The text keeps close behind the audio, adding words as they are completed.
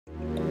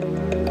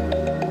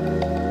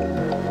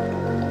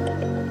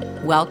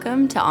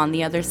Welcome to On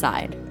the Other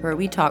Side, where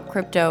we talk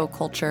crypto,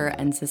 culture,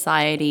 and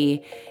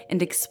society, and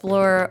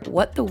explore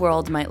what the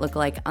world might look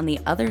like on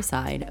the other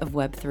side of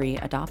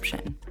Web3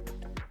 adoption.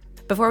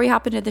 Before we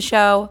hop into the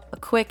show, a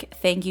quick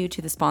thank you to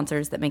the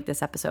sponsors that make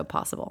this episode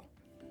possible.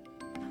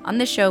 On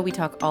this show, we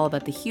talk all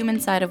about the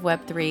human side of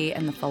Web3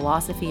 and the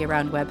philosophy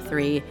around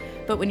Web3,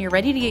 but when you're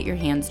ready to get your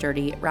hands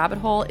dirty, Rabbit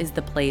Hole is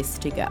the place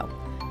to go.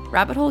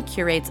 Rabbit Hole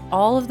curates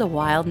all of the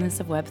wildness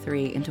of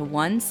Web3 into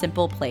one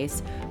simple place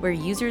where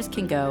users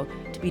can go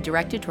to be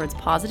directed towards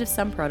positive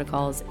sum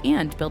protocols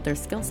and build their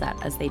skill set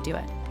as they do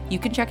it. You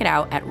can check it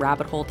out at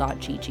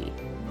rabbithole.gg.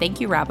 Thank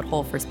you, Rabbit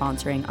Hole, for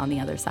sponsoring On the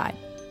Other Side.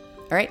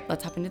 All right,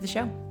 let's hop into the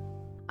show.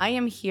 I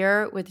am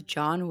here with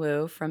Jon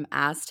Wu from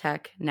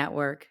Aztec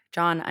Network.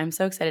 Jon, I'm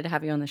so excited to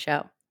have you on the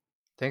show.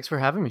 Thanks for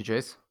having me,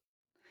 Jace.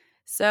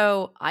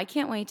 So I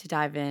can't wait to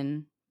dive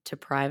in to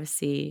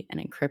privacy and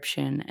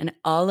encryption and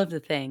all of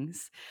the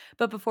things.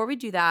 But before we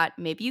do that,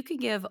 maybe you could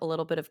give a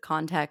little bit of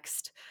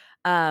context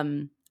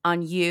on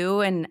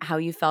you and how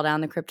you fell down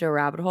the crypto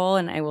rabbit hole.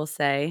 And I will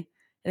say,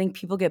 I think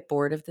people get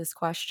bored of this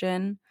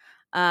question.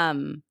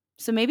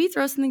 So maybe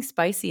throw something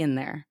spicy in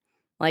there.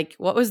 Like,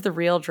 what was the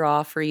real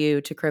draw for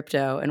you to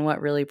crypto and what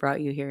really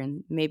brought you here?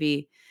 And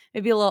maybe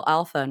a little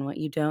alpha on what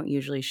you don't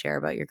usually share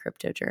about your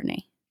crypto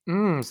journey.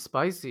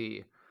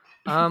 Spicy.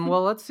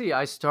 Well, let's see.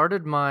 I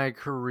started my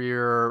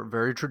career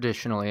very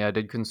traditionally. I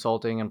did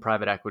consulting and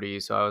private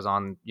equity. So I was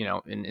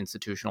in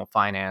institutional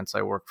finance.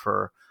 I worked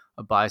for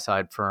a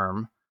buy-side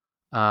firm.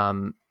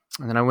 And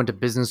then I went to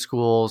business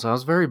school. So I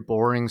was very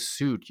boring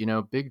suit,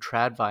 big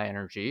TradFi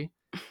energy.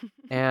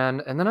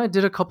 And then I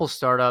did a couple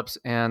startups.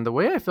 And the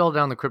way I fell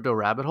down the crypto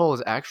rabbit hole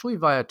is actually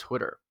via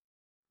Twitter.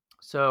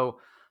 So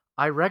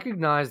I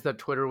recognized that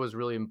Twitter was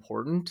really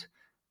important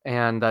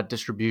and that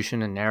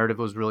distribution and narrative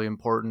was really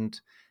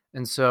important.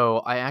 And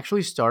so I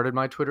actually started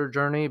my Twitter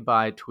journey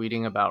by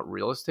tweeting about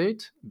real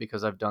estate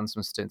because I've done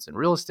some stints in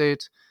real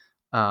estate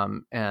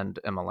and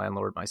am a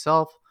landlord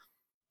myself.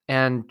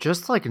 And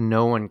just like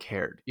no one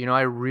cared.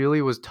 I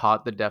really was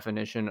taught the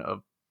definition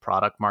of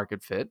product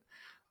market fit.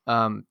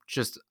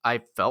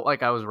 I felt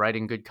like I was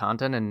writing good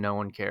content and no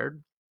one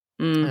cared.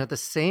 And at the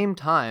same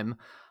time,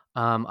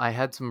 I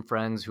had some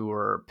friends who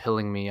were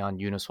pilling me on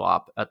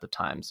Uniswap at the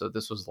time. So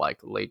this was like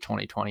late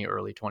 2020,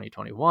 early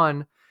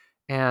 2021.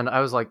 And I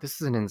was like, this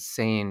is an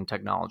insane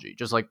technology.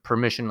 Just like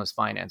permissionless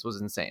finance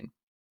was insane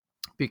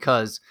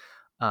because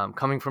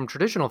coming from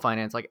traditional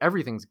finance, like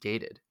everything's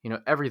gated,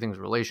 everything's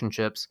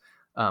relationships.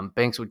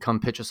 Banks would come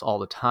pitch us all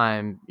the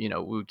time. We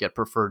would get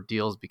preferred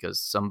deals because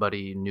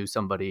somebody knew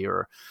somebody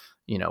or,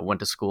 went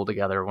to school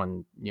together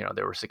when,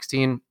 they were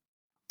 16.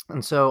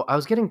 And so I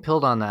was getting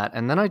pilled on that.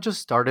 And then I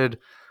just started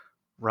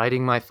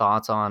writing my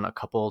thoughts on a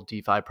couple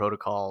DeFi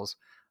protocols.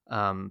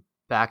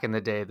 Back in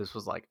the day, this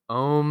was like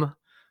Ohm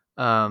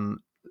and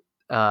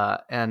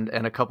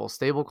a couple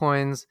stable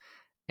coins.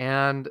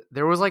 And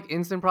there was like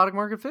instant product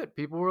market fit.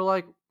 People were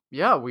like,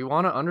 yeah, we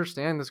want to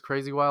understand this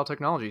crazy wild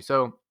technology.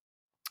 So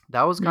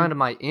that was kind of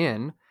my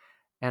in.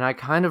 And I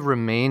kind of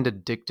remained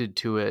addicted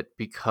to it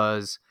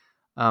because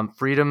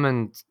freedom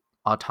and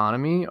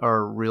autonomy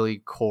are really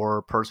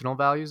core personal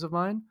values of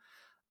mine.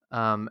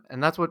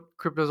 And that's what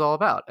crypto is all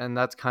about. And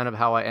that's kind of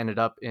how I ended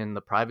up in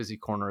the privacy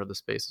corner of the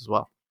space as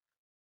well.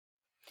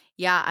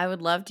 Yeah, I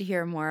would love to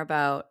hear more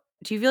about.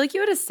 Do you feel like you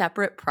had a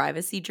separate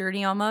privacy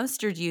journey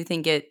almost, or do you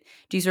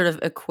sort of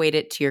equate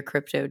it to your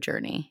crypto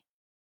journey?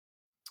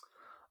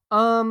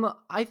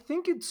 I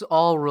think it's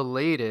all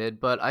related,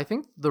 but I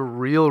think the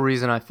real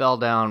reason I fell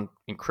down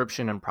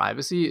encryption and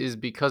privacy is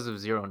because of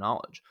zero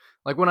knowledge.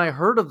 Like when I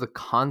heard of the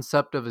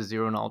concept of a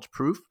zero knowledge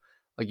proof,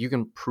 like you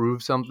can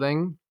prove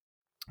something,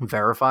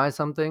 verify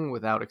something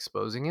without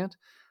exposing it.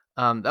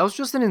 That was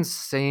just an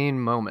insane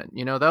moment.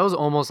 That was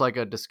almost like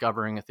a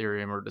discovering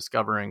Ethereum or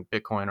discovering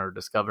Bitcoin or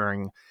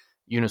discovering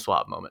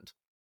Uniswap moment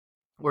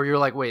where you're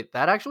like, wait,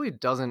 that actually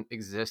doesn't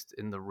exist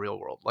in the real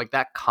world. Like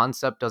that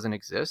concept doesn't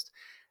exist.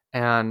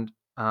 And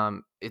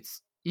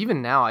it's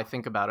even now I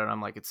think about it,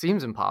 I'm like, it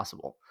seems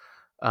impossible.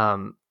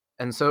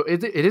 And so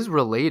it is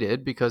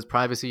related because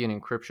privacy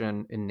and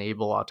encryption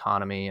enable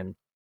autonomy and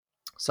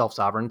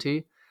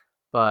self-sovereignty.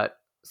 But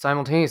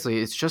simultaneously,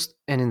 it's just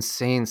an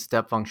insane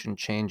step function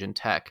change in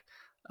tech.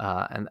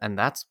 And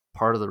that's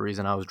part of the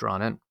reason I was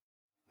drawn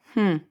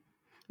in.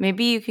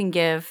 Maybe you can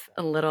give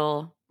a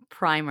little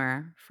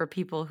primer for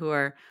people who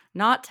are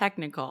not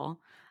technical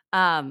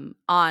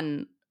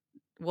on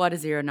what a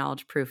zero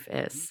knowledge proof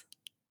is.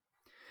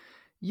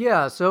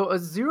 Yeah, so a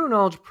zero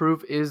knowledge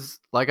proof is,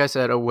 like I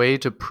said, a way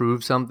to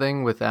prove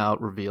something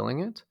without revealing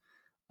it.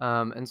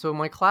 And so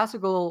my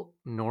classical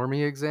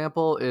normie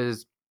example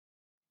is,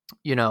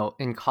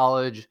 in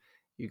college,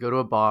 you go to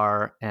a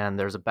bar and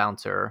there's a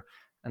bouncer,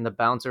 and the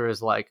bouncer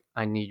is like,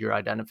 I need your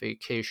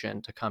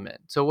identification to come in.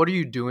 So what are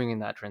you doing in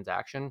that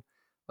transaction?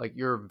 Like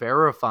you're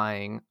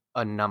verifying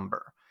a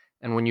number.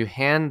 And when you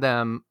hand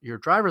them your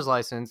driver's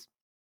license,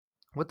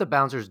 what the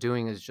bouncer's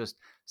doing is just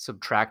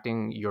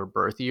subtracting your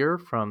birth year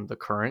from the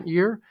current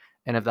year.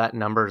 And if that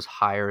number is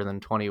higher than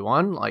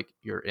 21, like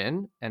you're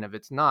in. And if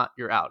it's not,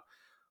 you're out.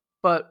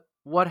 But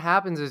what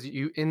happens is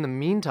in the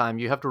meantime,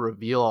 you have to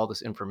reveal all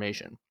this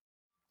information.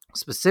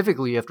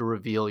 Specifically, you have to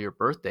reveal your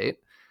birth date.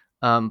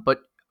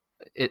 But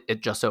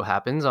it just so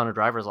happens on a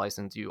driver's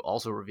license, you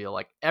also reveal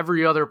like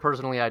every other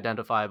personally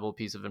identifiable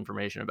piece of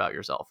information about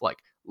yourself, like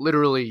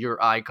literally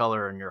your eye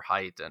color and your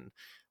height and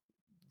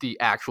the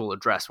actual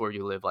address where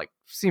you live. Like,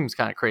 seems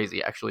kind of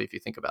crazy, actually, if you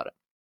think about it.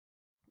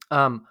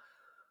 Um,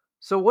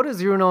 so what a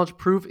zero knowledge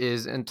proof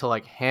is, and to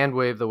like hand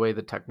wave the way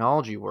the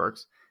technology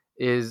works,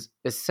 is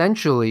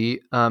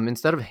essentially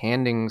instead of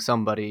handing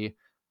somebody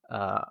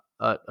a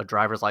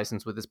driver's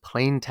license with this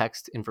plain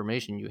text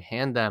information, you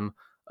hand them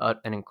an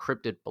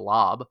encrypted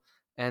blob,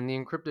 and the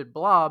encrypted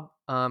blob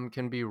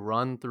can be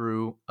run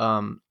through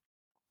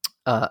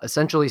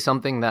essentially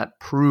something that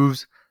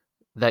proves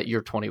that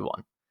you're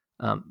 21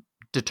 um,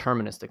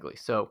 deterministically.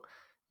 So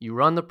you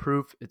run the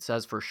proof, it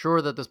says for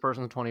sure that this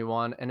person's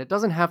 21, and it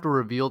doesn't have to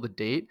reveal the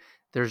date.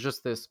 There's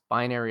just this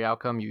binary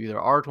outcome. You either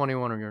are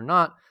 21 or you're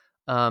not.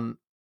 And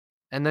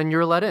then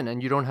you're let in,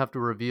 and you don't have to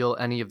reveal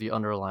any of the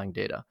underlying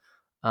data.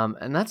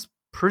 And that's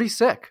pretty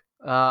sick.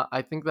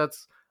 I think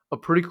that's a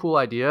pretty cool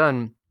idea,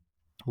 and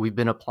we've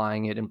been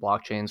applying it in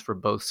blockchains for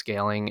both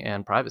scaling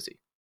and privacy.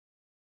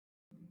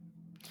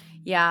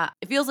 Yeah,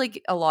 it feels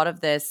like a lot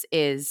of this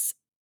is,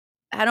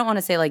 I don't want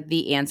to say like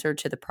the answer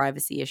to the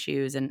privacy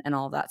issues and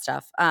all of that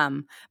stuff.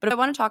 But I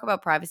want to talk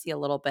about privacy a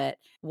little bit.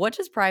 What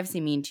does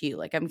privacy mean to you?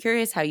 Like, I'm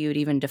curious how you would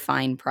even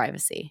define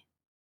privacy.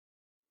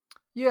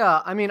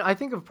 Yeah, I mean, I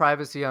think of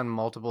privacy on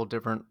multiple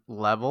different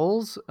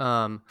levels,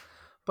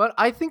 but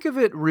I think of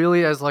it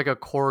really as like a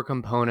core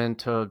component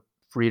to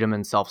freedom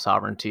and self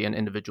sovereignty and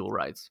individual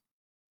rights.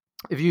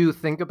 If you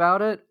think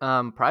about it,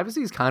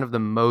 privacy is kind of the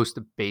most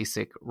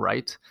basic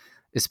right,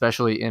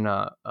 especially in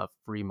a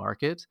free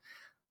market.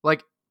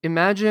 Like,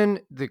 imagine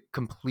the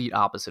complete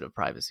opposite of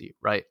privacy,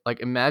 right?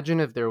 Like, imagine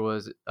if there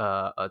was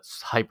a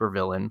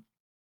hypervillain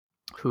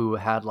who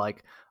had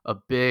like a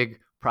big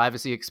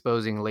privacy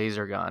exposing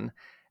laser gun,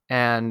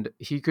 and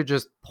he could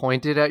just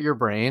point it at your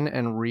brain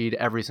and read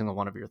every single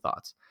one of your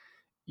thoughts.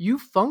 You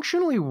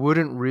functionally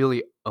wouldn't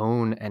really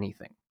own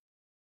anything.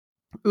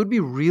 It would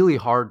be really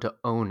hard to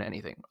own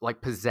anything,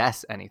 like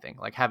possess anything,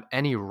 like have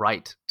any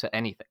right to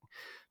anything.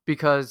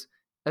 Because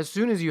as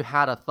soon as you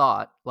had a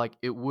thought, like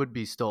it would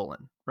be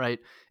stolen, right?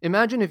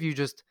 Imagine if you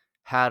just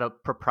had a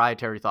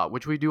proprietary thought,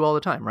 which we do all the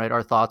time, right?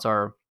 Our thoughts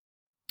are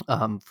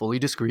fully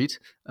discrete.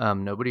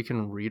 Nobody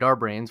can read our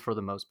brains for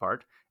the most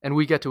part, and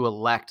we get to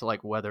elect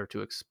like whether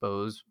to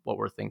expose what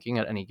we're thinking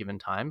at any given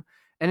time.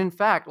 And in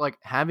fact, like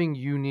having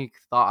unique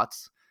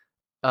thoughts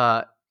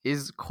uh,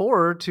 is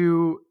core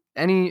to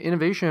any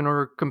innovation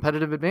or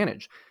competitive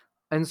advantage.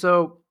 And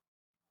so,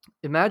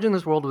 imagine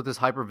this world with this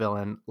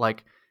hypervillain.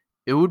 Like,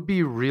 it would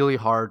be really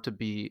hard to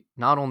be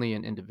not only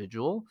an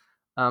individual,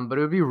 but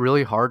it would be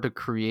really hard to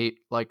create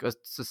like a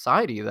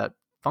society that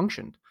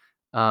functioned.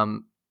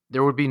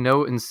 There would be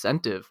no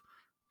incentive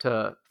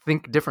to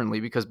think differently,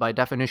 because by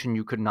definition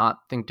you could not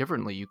think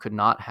differently. You could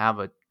not have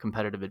a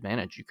competitive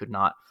advantage. You could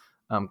not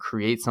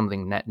create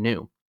something net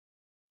new.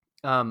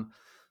 um,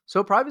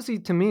 so privacy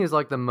to me is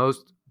like the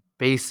most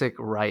basic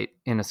right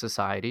in a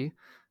society,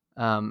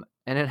 and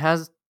it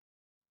has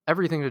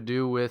everything to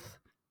do with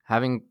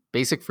having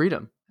basic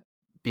freedom,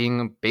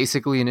 being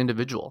basically an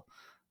individual.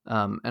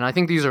 And I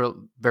think these are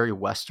very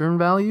Western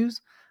values,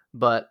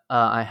 but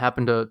I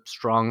happen to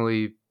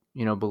strongly,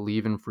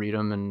 believe in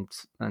freedom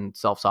and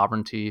self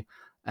sovereignty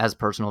as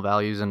personal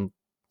values, and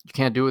you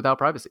can't do it without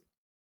privacy.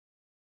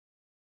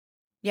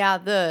 Yeah,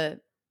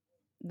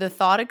 the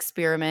thought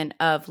experiment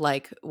of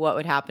like what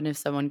would happen if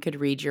someone could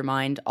read your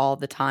mind all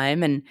the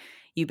time and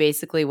you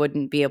basically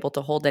wouldn't be able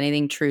to hold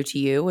anything true to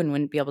you and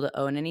wouldn't be able to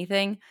own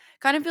anything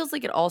kind of feels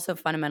like it also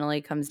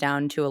fundamentally comes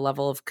down to a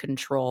level of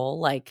control.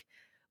 Like,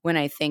 when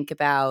I think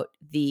about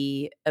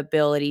the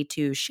ability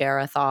to share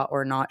a thought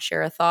or not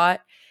share a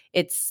thought,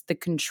 it's the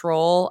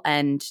control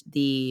and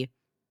the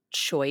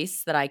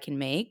choice that I can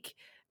make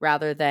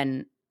rather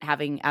than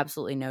having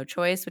absolutely no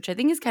choice, which I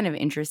think is kind of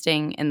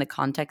interesting in the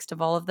context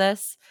of all of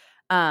this.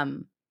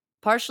 Um,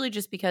 Partially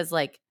just because,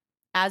 like,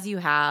 as you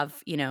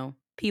have,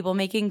 people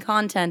making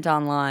content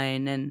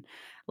online and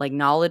like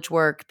knowledge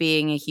work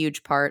being a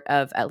huge part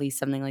of at least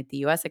something like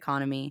the US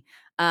economy.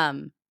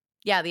 Um,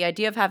 yeah, the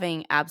idea of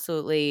having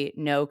absolutely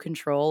no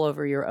control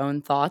over your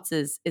own thoughts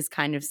is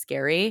kind of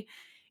scary.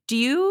 Do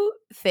you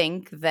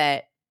think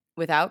that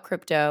without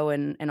crypto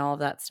and all of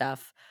that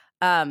stuff,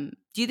 do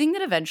you think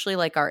that eventually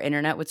like our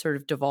internet would sort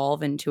of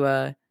devolve into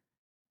a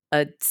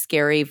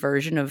scary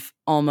version of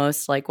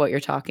almost like what you're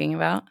talking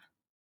about?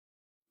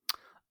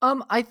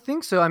 I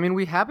think so. I mean,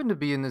 we happen to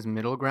be in this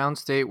middle ground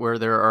state where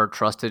there are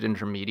trusted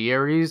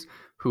intermediaries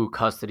who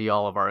custody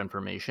all of our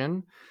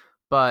information.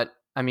 But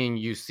I mean,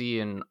 you see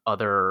in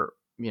other,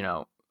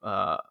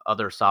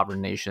 other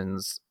sovereign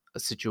nations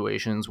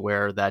situations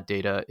where that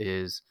data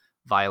is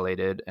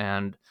violated,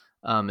 and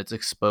it's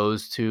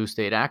exposed to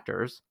state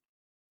actors.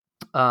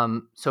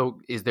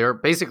 So is there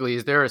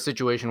a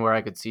situation where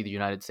I could see the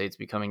United States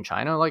becoming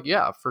China? Like,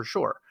 yeah, for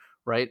sure.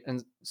 Right.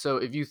 And so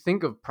if you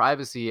think of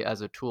privacy as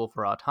a tool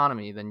for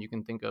autonomy, then you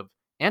can think of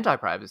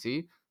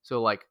anti-privacy,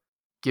 so like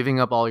giving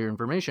up all your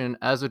information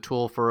as a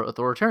tool for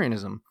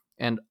authoritarianism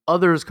and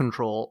others'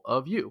 control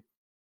of you.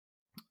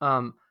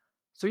 Um,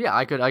 so yeah,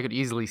 I could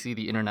easily see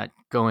the internet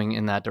going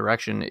in that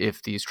direction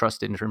if these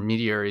trusted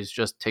intermediaries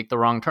just take the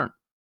wrong turn.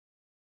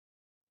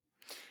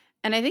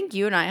 And I think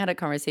you and I had a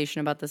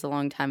conversation about this a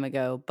long time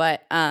ago,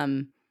 but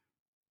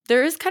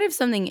there is kind of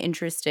something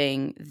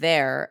interesting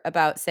there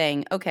about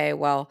saying, okay,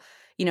 well,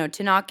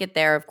 to not get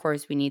there, of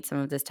course, we need some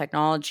of this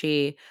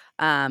technology,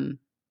 and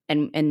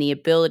the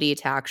ability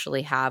to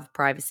actually have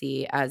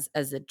privacy as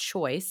a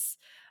choice.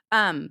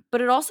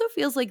 But it also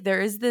feels like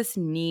there is this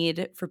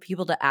need for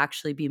people to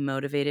actually be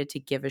motivated to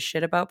give a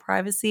shit about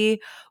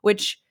privacy,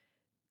 which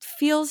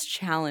feels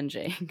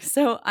challenging.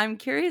 So I'm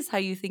curious how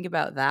you think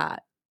about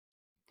that.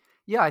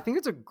 Yeah, I think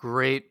it's a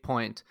great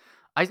point.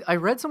 I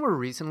read somewhere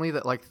recently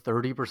that like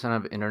 30%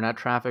 of internet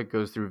traffic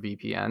goes through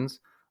VPNs.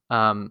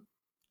 Um,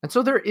 and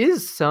so there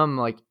is some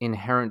like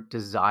inherent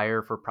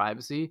desire for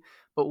privacy.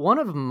 But one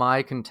of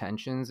my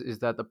contentions is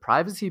that the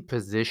privacy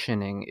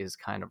positioning is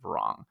kind of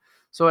wrong.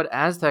 So at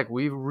Aztec,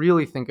 we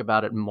really think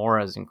about it more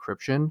as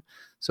encryption.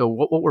 So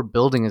what we're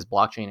building is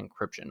blockchain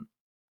encryption.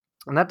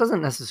 And that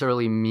doesn't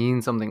necessarily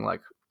mean something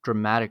like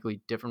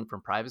dramatically different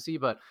from privacy.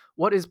 But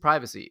what is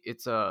privacy?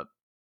 It's a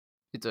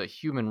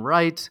human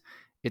right,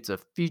 it's a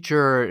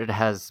feature, it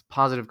has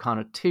positive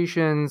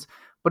connotations,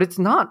 but it's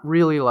not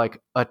really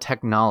like a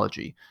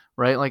technology,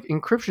 right? Like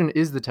encryption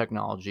is the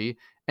technology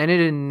and it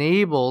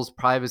enables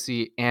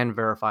privacy and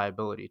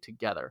verifiability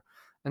together.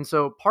 And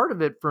so part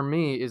of it for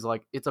me is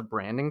like it's a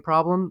branding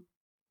problem.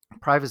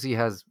 Privacy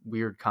has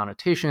weird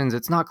connotations.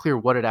 It's not clear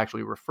what it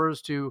actually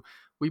refers to.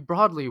 We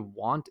broadly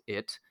want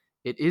it.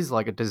 It is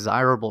like a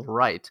desirable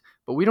right,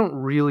 but we don't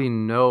really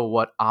know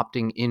what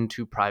opting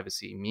into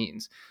privacy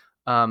means.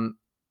 Um,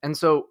 and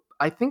so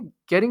I think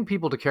getting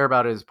people to care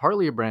about it is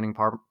partly a branding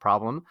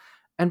problem.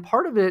 And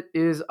part of it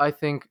is, I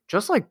think,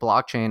 just like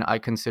blockchain, I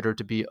consider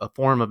to be a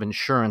form of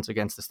insurance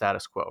against the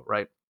status quo,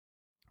 right?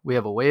 We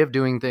have a way of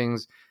doing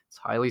things. It's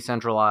highly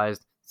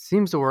centralized.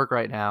 Seems to work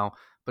right now.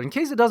 But in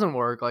case it doesn't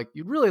work, like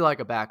you'd really like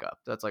a backup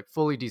that's like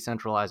fully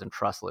decentralized and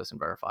trustless and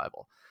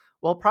verifiable.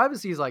 Well,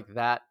 privacy is like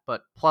that,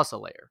 but plus a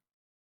layer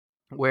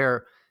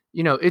where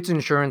it's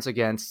insurance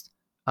against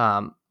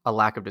a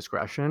lack of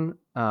discretion,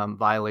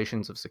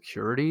 violations of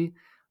security,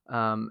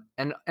 and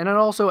it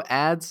also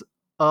adds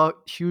a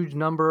huge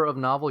number of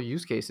novel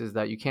use cases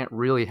that you can't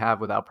really have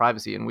without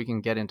privacy, and we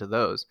can get into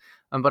those.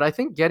 But I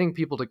think getting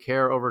people to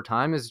care over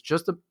time is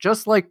just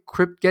like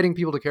getting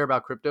people to care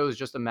about crypto is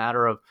just a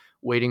matter of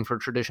waiting for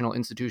traditional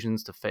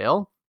institutions to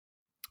fail.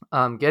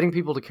 Getting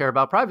people to care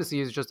about privacy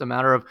is just a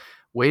matter of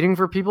waiting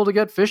for people to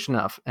get phished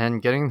enough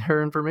and getting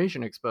their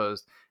information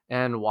exposed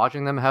and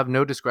watching them have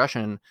no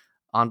discretion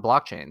on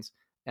blockchains.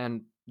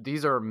 And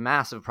these are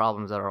massive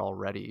problems that are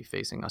already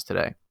facing us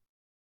today.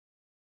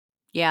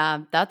 Yeah,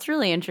 that's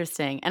really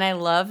interesting. And I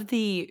love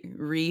the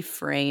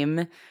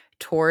reframe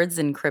towards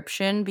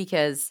encryption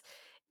because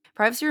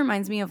privacy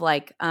reminds me of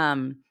like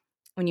when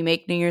you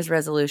make New Year's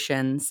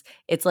resolutions,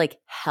 it's like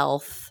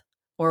health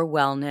or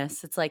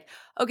wellness. It's like,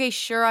 okay,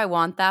 sure, I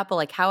want that, but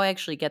like how I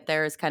actually get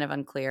there is kind of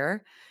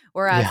unclear. Yeah.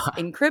 Whereas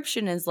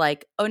encryption is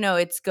like, oh no,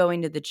 it's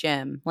going to the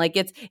gym. Like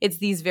it's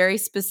these very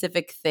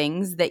specific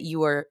things that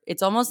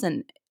it's almost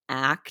an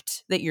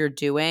act that you're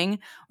doing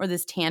or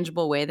this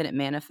tangible way that it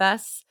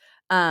manifests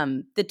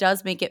that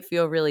does make it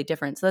feel really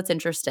different. So that's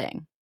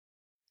interesting.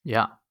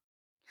 Yeah.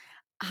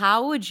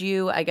 How would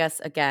you, I guess,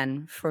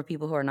 again, for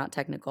people who are not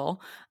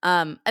technical,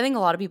 I think a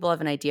lot of people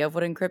have an idea of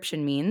what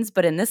encryption means,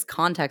 but in this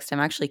context, I'm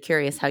actually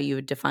curious how you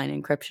would define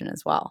encryption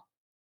as well.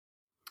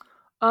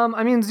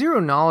 I mean, zero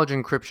knowledge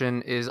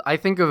encryption is, I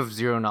think of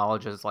zero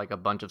knowledge as like a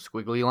bunch of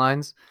squiggly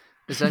lines.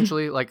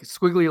 Essentially, like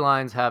squiggly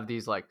lines have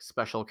these like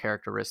special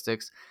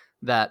characteristics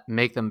that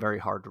make them very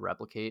hard to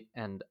replicate.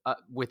 And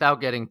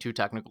without getting too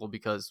technical,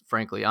 because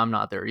frankly, I'm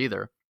not there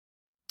either.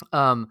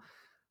 Um,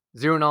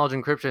 Zero knowledge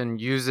encryption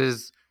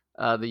uses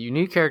the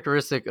unique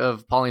characteristic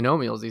of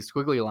polynomials, these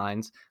squiggly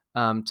lines,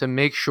 to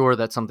make sure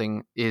that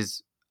something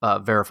is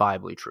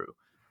verifiably true.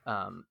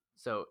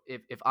 So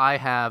if I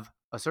have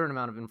a certain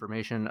amount of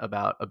information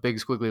about a big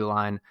squiggly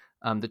line,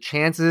 the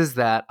chances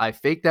that I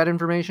fake that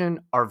information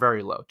are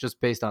very low,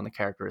 just based on the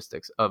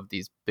characteristics of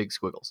these big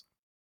squiggles.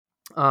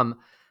 Um,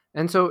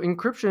 and so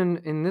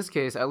encryption in this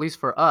case, at least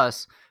for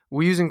us,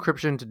 we use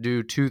encryption to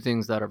do two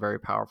things that are very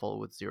powerful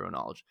with zero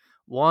knowledge.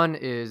 One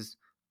is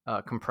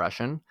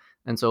compression,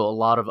 and so a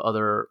lot of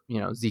other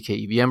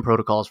zk EVM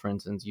protocols, for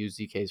instance, use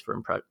zks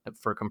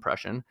for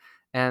compression,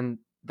 and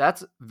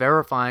that's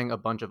verifying a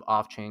bunch of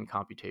off-chain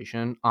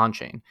computation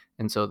on-chain.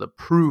 And so the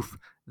proof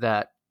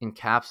that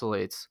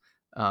encapsulates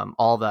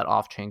all that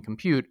off-chain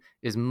compute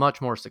is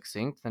much more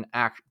succinct than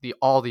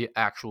all the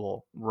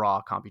actual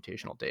raw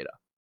computational data.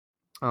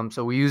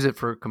 So we use it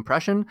for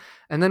compression,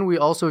 and then we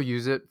also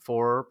use it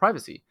for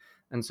privacy.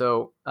 And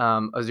so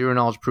a zero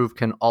knowledge proof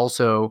can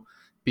also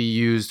be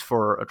used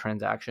for a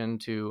transaction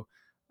to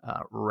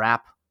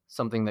wrap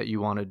something that you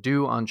want to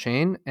do on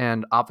chain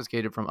and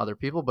obfuscate it from other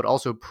people, but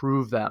also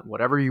prove that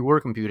whatever you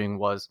were computing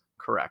was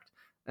correct.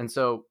 And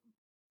so,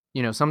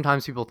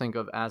 sometimes people think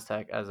of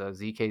Aztec as a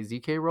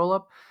ZK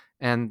rollup,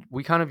 and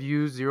we kind of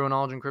use zero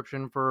knowledge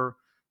encryption for,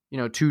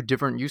 two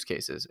different use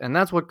cases. And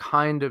that's what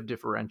kind of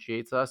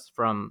differentiates us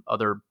from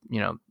other,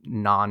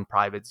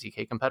 non-private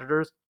ZK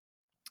competitors,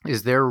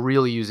 is they're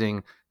really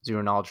using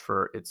zero knowledge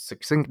for its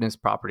succinctness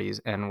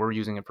properties, and we're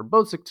using it for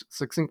both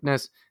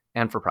succinctness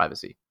and for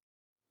privacy.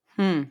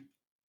 I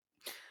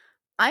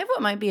have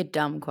what might be a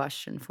dumb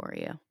question for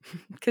you,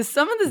 because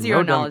some of the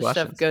zero No dumb knowledge stuff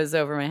questions. goes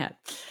over my head.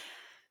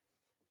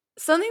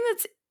 Something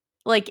that's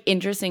like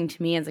interesting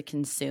to me as a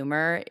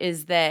consumer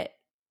is that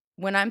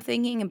when I'm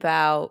thinking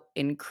about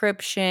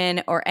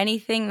encryption or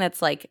anything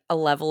that's like a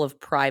level of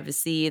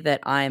privacy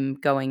that I'm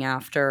going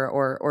after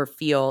or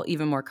feel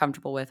even more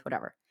comfortable with,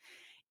 whatever,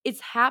 it's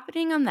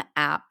happening on the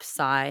app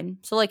side.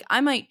 So like I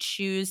might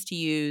choose to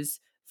use,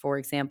 for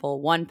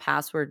example, one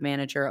password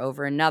manager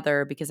over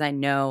another because I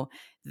know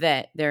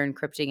that they're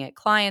encrypting it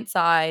client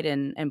side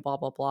and blah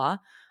blah blah.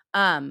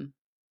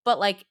 But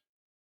like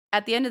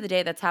at the end of the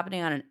day, that's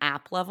happening on an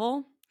app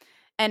level.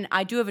 And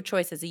I do have a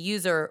choice as a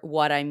user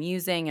what I'm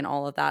using and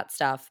all of that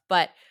stuff.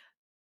 But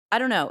I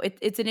don't know.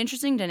 It's an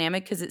interesting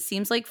dynamic because it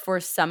seems like for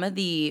some of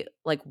the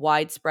like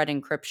widespread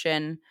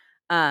encryption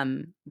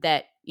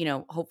that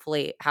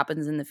hopefully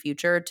happens in the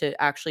future to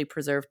actually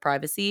preserve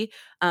privacy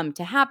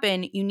to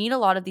happen, you need a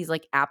lot of these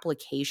like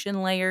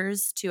application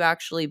layers to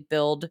actually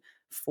build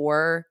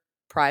for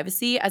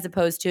privacy as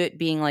opposed to it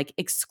being like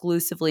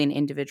exclusively an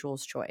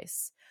individual's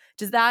choice.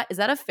 Is that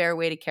a fair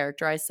way to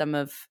characterize some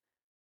of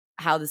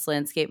how this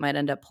landscape might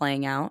end up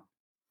playing out?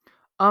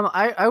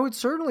 I would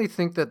certainly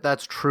think that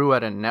that's true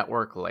at a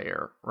network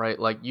layer, right?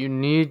 Like you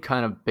need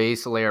kind of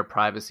base layer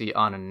privacy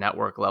on a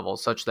network level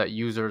such that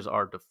users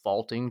are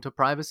defaulting to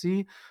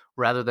privacy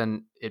rather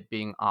than it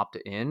being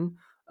opt-in.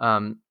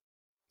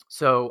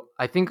 So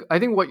I think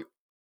what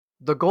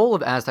the goal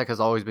of Aztec has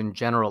always been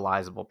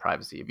generalizable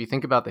privacy. If you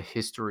think about the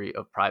history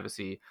of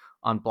privacy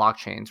on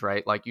blockchains,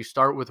 right? Like you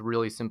start with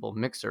really simple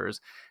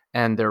mixers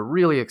and they're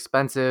really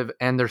expensive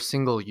and they're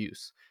single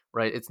use,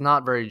 right? It's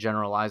not very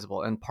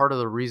generalizable. And part of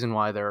the reason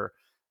why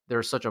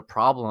there's such a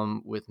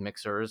problem with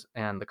mixers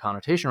and the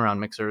connotation around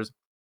mixers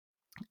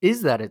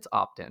is that it's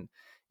opt-in.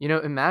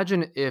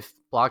 Imagine if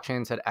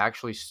blockchains had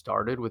actually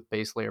started with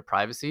base layer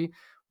privacy,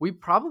 we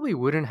probably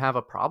wouldn't have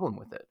a problem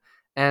with it.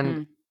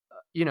 And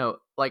Mm.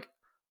 like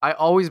I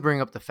always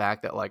bring up the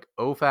fact that like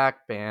OFAC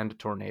banned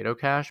Tornado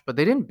Cash, but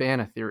they didn't ban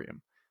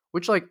Ethereum,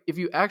 which like if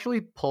you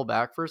actually pull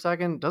back for a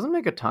second, doesn't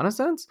make a ton of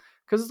sense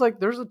because it's like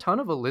there's a ton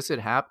of illicit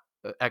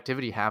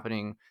activity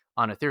happening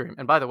on Ethereum.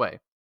 And by the way,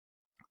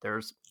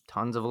 there's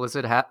tons of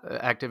illicit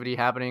activity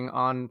happening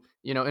on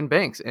in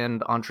banks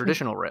and on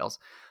traditional rails.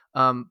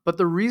 But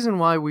the reason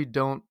why we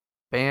don't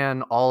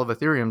ban all of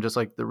Ethereum, just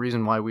like the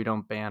reason why we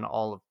don't ban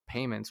all of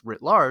payments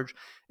writ large,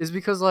 is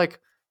because like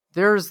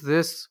there's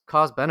this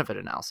cost benefit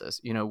analysis.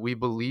 We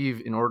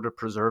believe in order to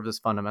preserve this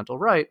fundamental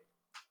right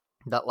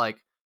that like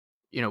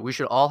we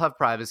should all have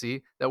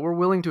privacy, that we're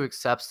willing to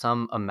accept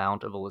some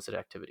amount of illicit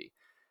activity.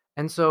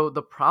 And so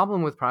the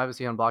problem with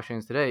privacy on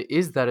blockchains today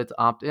is that it's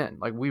opt-in.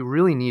 Like we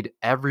really need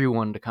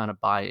everyone to kind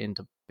of buy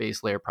into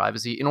base layer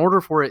privacy in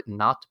order for it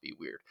not to be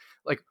weird.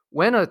 Like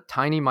when a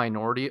tiny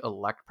minority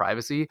elect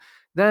privacy,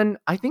 then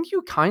I think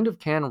you kind of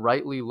can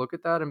rightly look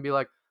at that and be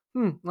like,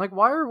 like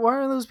why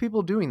are those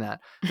people doing that?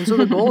 And so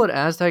the goal at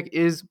Aztec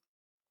is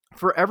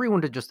for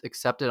everyone to just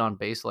accept it on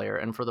base layer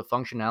and for the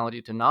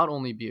functionality to not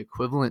only be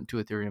equivalent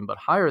to Ethereum but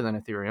higher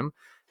than Ethereum,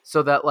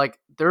 so that like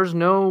there's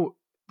no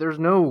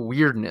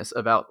weirdness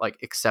about like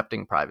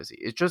accepting privacy.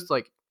 It just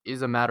like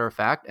is a matter of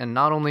fact. And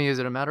not only is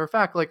it a matter of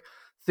fact, like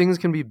things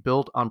can be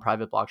built on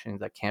private blockchains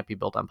that can't be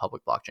built on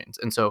public blockchains.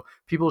 And so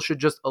people should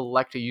just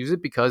elect to use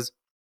it because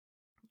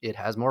it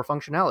has more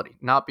functionality,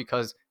 not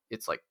because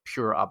it's like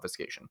pure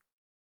obfuscation.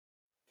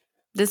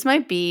 This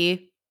might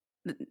be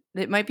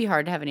it might be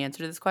hard to have an answer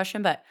to this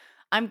question, but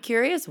I'm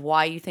curious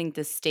why you think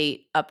the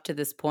state up to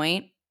this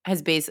point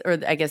has or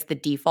I guess the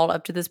default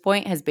up to this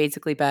point has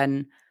basically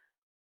been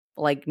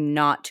like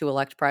not to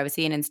elect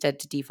privacy and instead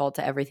to default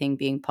to everything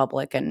being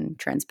public and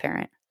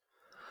transparent.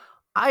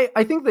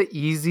 I think the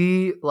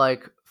easy,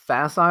 like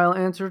facile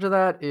answer to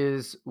that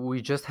is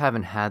we just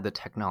haven't had the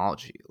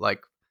technology.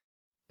 Like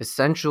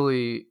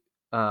essentially,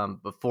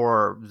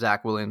 before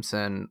Zach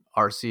Williamson,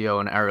 RCO,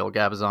 and Ariel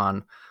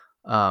Gabazon,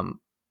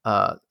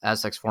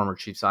 Aztec's former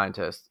chief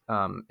scientist,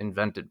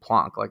 invented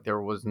Planck. Like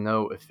there was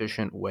no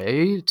efficient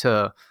way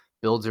to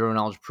build zero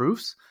knowledge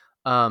proofs.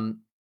 And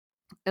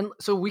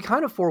so we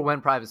kind of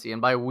forewent privacy.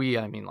 And by we,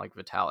 I mean like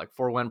Vitalik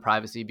forewent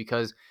privacy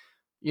because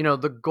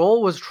the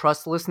goal was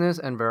trustlessness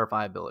and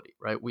verifiability,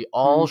 right? We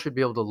all Mm. should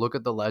be able to look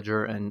at the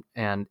ledger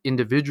and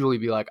individually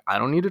be like, I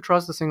don't need to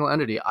trust a single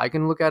entity. I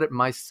can look at it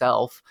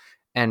myself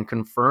and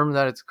confirm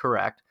that it's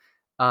correct.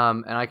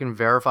 And I can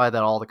verify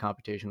that all the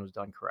computation was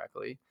done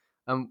correctly.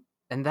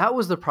 And that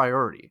was the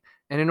priority.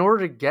 And in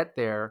order to get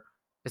there,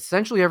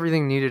 essentially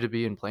everything needed to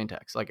be in plain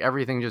text. Like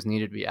everything just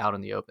needed to be out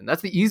in the open.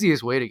 That's the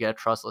easiest way to get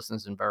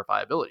trustlessness and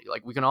verifiability.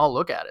 Like we can all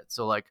look at it.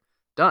 So like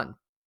done.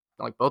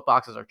 Like both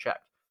boxes are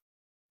checked.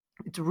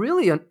 it's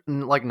really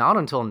like not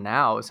until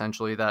now,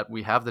 essentially, that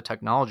we have the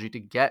technology to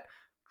get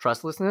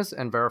trustlessness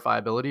and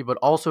verifiability, but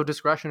also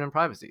discretion and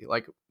privacy.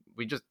 Like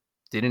we just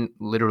didn't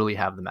literally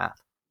have the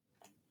math.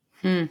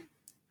 Hmm.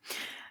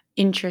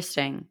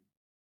 Interesting.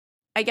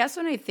 I guess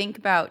when I think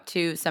about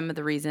too some of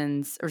the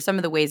reasons or some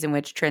of the ways in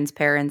which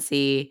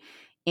transparency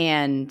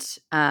and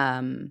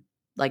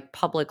like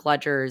public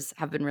ledgers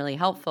have been really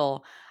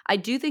helpful, I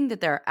do think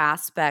that there are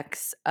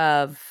aspects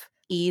of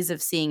ease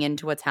of seeing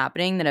into what's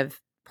happening that have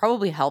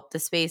probably helped the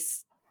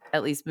space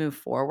at least move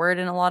forward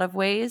in a lot of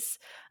ways.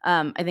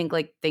 I think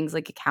like things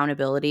like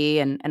accountability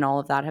and all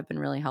of that have been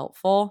really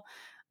helpful.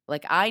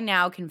 Like I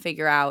now can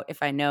figure out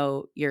if I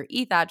know your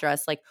ETH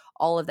address, like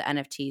all of the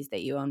NFTs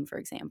that you own, for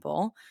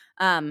example.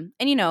 And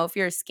if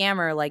you're a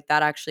scammer, like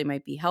that actually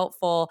might be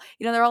helpful.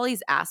 There are all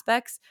these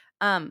aspects.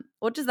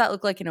 What does that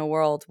look like in a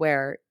world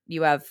where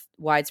you have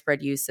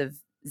widespread use of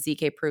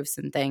ZK proofs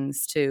and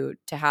things to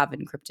have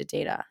encrypted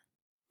data?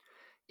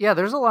 Yeah,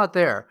 there's a lot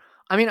there.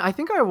 I mean, I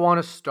think I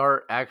want to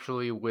start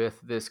actually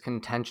with this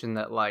contention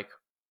that like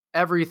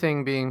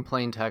everything being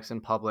plain text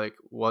in public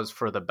was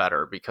for the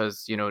better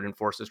because, it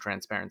enforces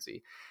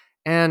transparency.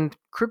 And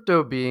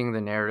crypto being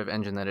the narrative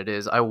engine that it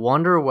is, I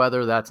wonder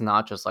whether that's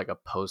not just like a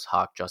post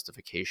hoc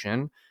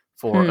justification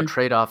for a Hmm.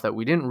 trade off that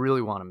we didn't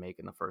really want to make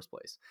in the first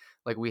place.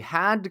 Like we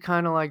had to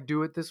kind of like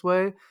do it this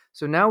way.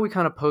 So now we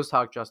kind of post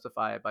hoc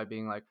justify it by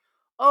being like,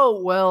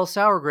 oh, well,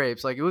 sour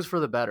grapes, like it was for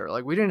the better.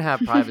 Like we didn't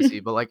have privacy,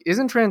 but like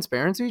isn't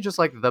transparency just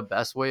like the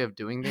best way of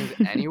doing things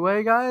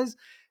anyway, guys?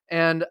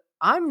 And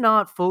I'm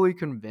not fully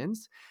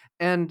convinced.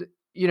 And,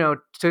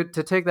 to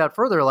take that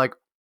further, like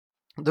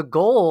the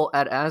goal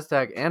at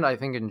Aztec and I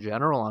think in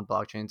general on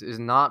blockchains is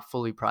not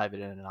fully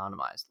private and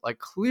anonymized. Like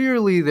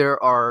clearly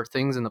there are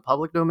things in the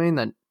public domain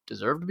that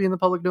deserve to be in the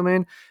public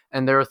domain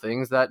and there are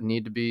things that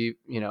need to be,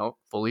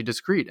 fully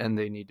discrete and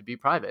they need to be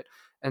private.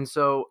 And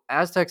so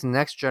Aztec's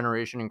next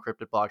generation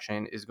encrypted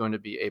blockchain is going to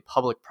be a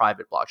public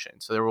private blockchain.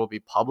 So there will be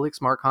public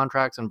smart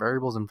contracts and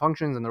variables and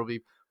functions and there will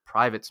be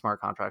private smart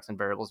contracts and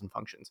variables and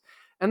functions.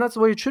 And that's the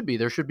way it should be.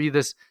 There should be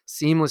this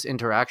seamless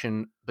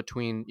interaction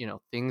between,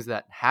 things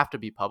that have to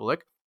be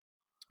public.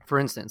 For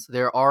instance,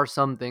 there are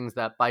some things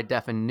that by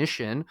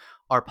definition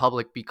are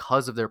public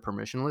because of their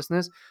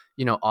permissionlessness.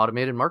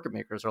 Automated market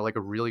makers are like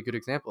a really good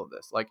example of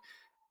this. Like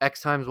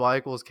X times Y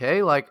equals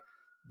K, like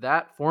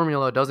that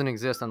formula doesn't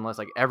exist unless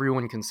like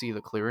everyone can see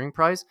the clearing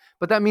price.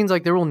 But that means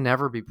like there will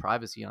never be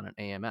privacy on an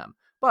AMM.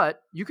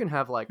 But you can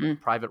have like Hmm.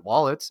 private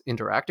wallets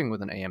interacting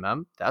with an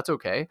AMM. That's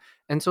okay.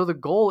 And so the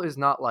goal is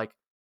not like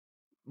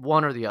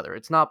one or the other.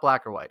 It's not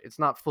black or white. It's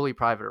not fully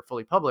private or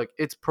fully public.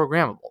 It's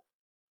programmable.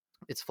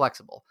 It's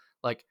flexible.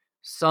 Like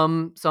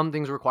some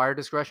things require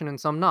discretion and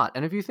some not.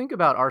 And if you think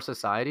about our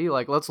society,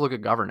 like let's look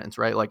at governance,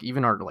 right? Like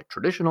even our like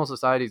traditional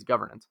society's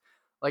governance,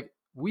 like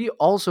we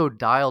also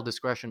dial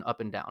discretion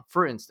up and down.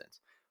 For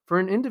instance, for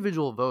an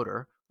individual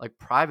voter, like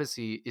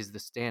privacy is the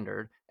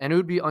standard, and it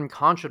would be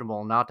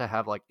unconscionable not to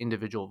have like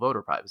individual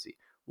voter privacy.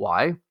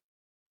 Why?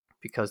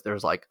 Because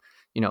there's like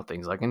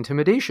things like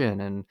intimidation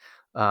and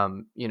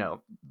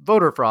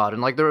voter fraud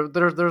and like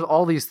there's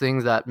all these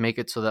things that make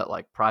it so that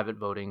like private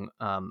voting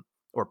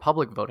or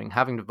public voting,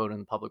 having to vote in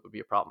the public would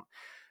be a problem.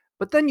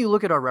 But then you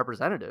look at our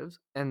representatives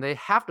and they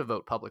have to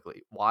vote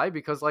publicly. Why?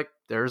 Because like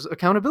there's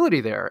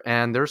accountability there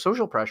and there's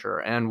social pressure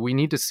and we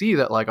need to see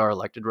that like our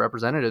elected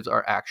representatives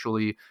are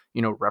actually,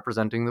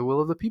 representing the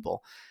will of the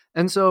people.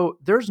 And so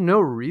there's no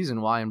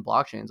reason why in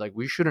blockchains like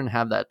we shouldn't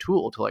have that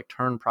tool to like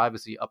turn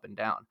privacy up and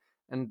down.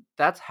 And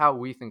that's how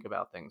we think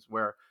about things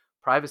where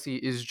privacy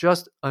is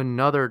just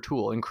another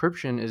tool.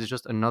 Encryption is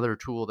just another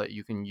tool that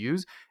you can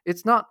use.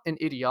 It's not an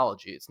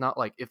ideology. It's not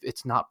like if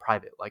it's not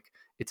private, like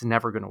it's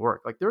never going to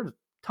work. Like there's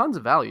tons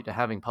of value to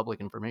having public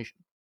information.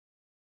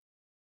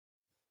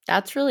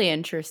 That's really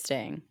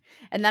interesting.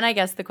 And then I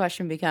guess the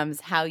question becomes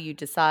how you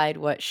decide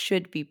what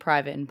should be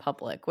private and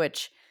public,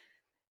 which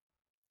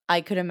I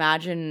could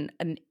imagine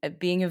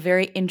being a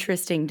very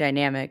interesting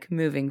dynamic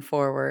moving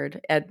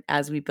forward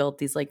as we build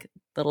these like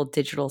little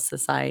digital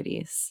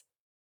societies.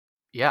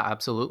 Yeah,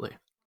 absolutely.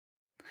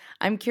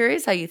 I'm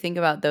curious how you think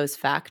about those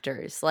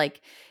factors.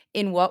 Like,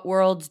 in what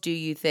worlds do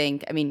you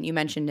think? I mean, you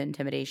mentioned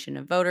intimidation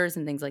of voters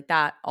and things like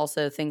that.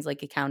 Also, things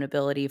like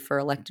accountability for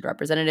elected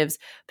representatives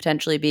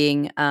potentially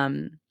being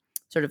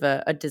sort of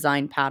a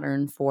design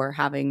pattern for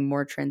having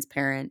more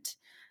transparent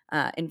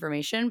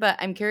information. But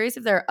I'm curious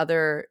if there are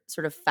other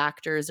sort of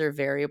factors or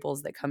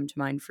variables that come to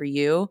mind for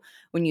you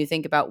when you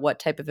think about what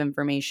type of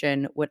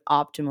information would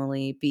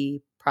optimally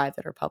be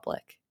private or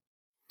public.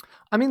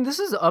 I mean, this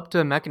is up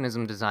to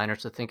mechanism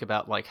designers to think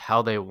about like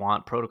how they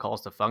want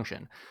protocols to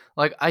function.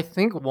 Like I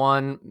think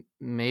one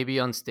maybe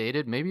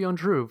unstated, maybe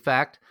untrue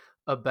fact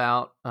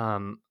about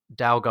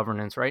DAO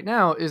governance right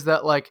now is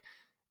that like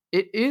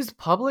it is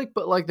public,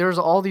 but like there's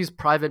all these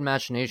private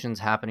machinations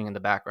happening in the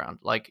background.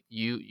 Like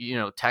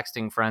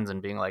texting friends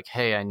and being like,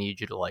 "Hey, I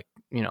need you to like,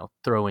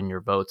 throw in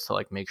your votes to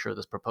like make sure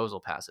this proposal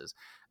passes."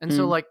 And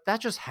so Hmm. like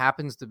that just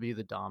happens to be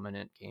the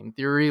dominant game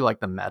theory, like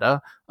the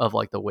meta of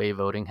like the way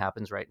voting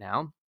happens right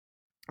now.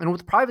 And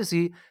with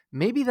privacy,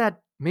 maybe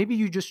that maybe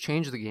you just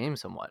change the game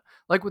somewhat.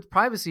 Like with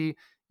privacy,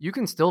 you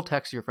can still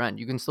text your friend.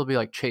 You can still be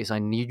like, Chase, I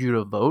need you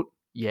to vote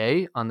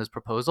yay on this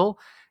proposal.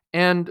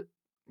 And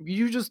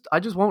I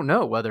just won't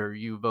know whether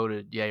you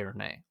voted yay or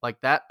nay.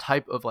 Like that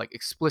type of like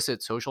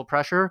explicit social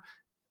pressure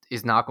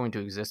is not going to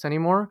exist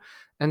anymore.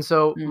 And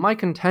so Mm. my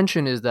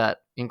contention is that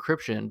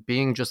encryption,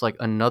 being just like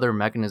another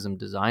mechanism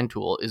design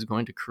tool, is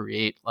going to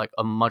create like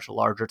a much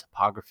larger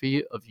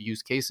topography of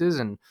use cases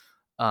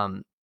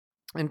um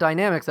and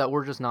dynamics that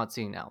we're just not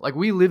seeing now. Like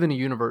we live in a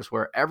universe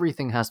where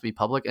everything has to be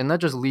public, and that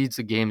just leads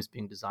to games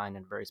being designed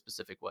in a very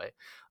specific way.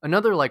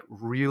 Another like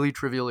really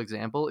trivial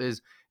example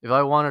is if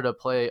I wanted to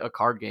play a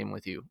card game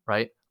with you,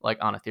 right? Like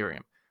on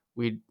Ethereum,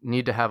 we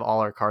need to have all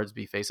our cards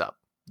be face up,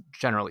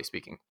 generally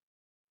speaking.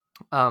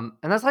 And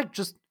that's like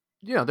just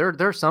there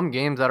are some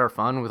games that are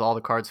fun with all the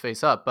cards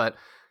face up, but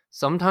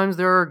sometimes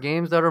there are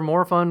games that are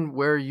more fun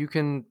where you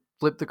can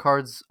flip the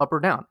cards up or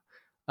down.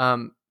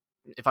 Um,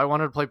 if I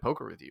wanted to play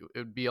poker with you, it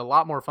would be a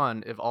lot more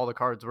fun if all the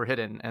cards were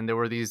hidden and there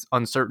were these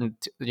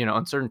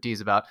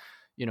uncertainties about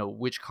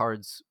which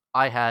cards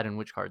I had and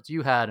which cards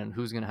you had and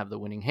who's going to have the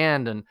winning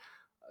hand. And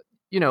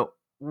you know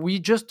we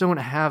just don't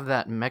have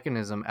that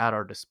mechanism at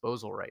our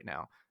disposal right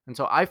now. And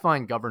so I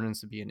find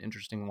governance to be an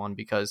interesting one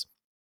because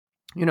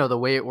the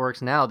way it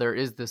works now, there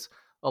is this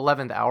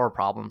 11th hour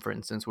problem, for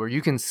instance, where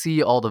you can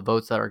see all the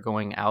votes that are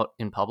going out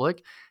in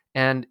public.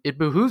 And it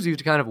behooves you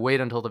to kind of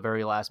wait until the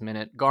very last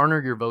minute,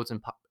 garner your votes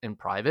in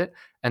private,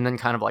 and then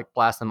kind of like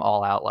blast them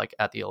all out like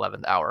at the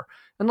 11th hour.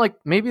 And like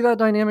maybe that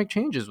dynamic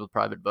changes with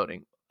private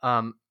voting.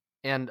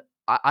 And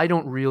I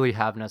don't really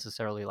have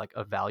necessarily like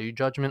a value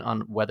judgment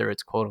on whether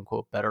it's quote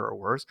unquote better or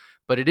worse,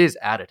 but it is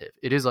additive.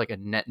 It is like a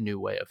net new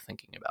way of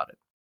thinking about it.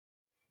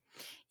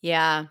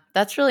 Yeah,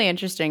 that's really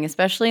interesting,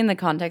 especially in the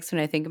context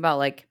when I think about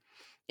like,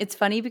 it's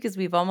funny because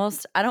we've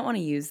almost, I don't want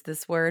to use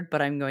this word,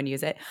 but I'm going to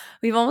use it.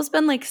 We've almost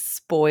been like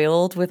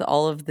spoiled with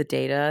all of the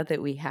data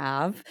that we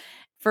have,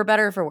 for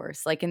better or for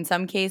worse. Like in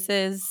some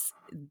cases,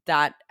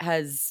 that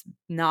has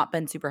not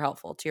been super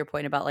helpful to your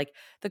point about like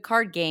the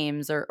card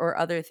games or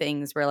other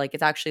things where like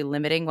it's actually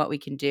limiting what we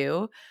can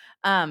do.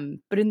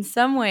 But in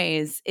some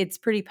ways, it's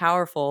pretty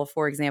powerful.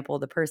 For example,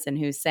 the person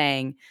who's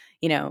saying,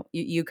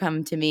 you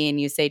come to me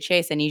and you say,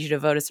 Chase, I need you to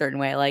vote a certain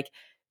way. Like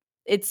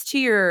it's to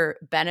your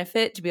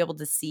benefit to be able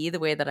to see the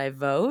way that I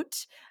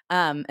vote,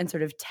 and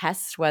sort of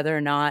test whether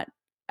or not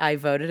I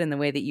voted in the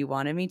way that you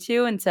wanted me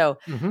to. And so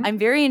Mm-hmm. I'm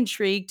very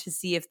intrigued to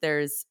see if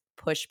there's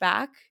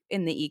pushback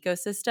in the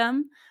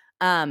ecosystem,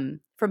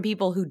 from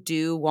people who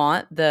do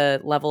want the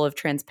level of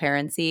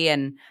transparency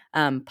and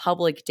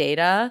public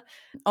data,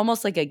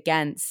 almost like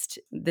against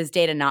this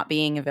data not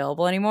being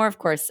available anymore. Of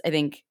course, I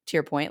think to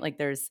your point, like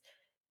there's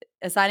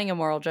assigning a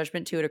moral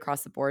judgment to it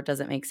across the board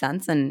doesn't make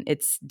sense. And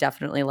it's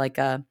definitely like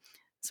a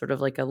sort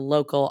of like a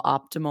local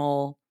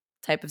optimal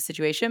type of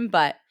situation.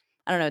 But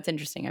I don't know. It's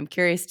interesting. I'm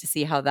curious to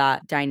see how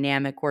that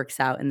dynamic works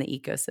out in the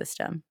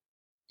ecosystem.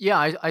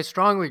 Yeah, I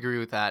strongly agree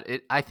with that.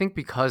 I think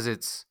because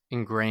it's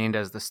ingrained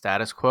as the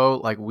status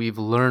quo, like we've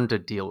learned to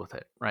deal with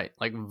it, right?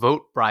 Like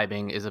vote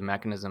bribing is a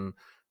mechanism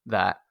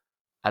that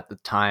at the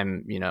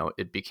time,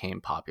 it became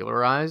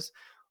popularized,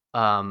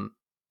 um,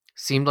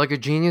 seemed like a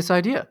genius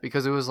idea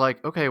because it was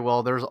like, okay,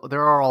 well, there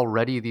are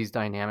already these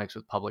dynamics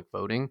with public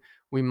voting.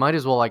 We might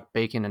as well like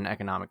bake in an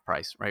economic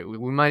price, right?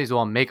 We might as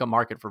well make a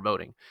market for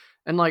voting.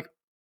 And like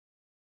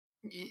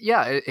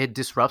yeah, it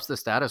disrupts the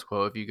status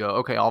quo if you go,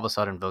 okay, all of a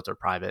sudden votes are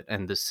private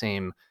and the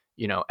same,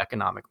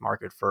 economic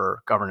market for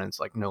governance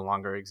like no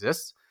longer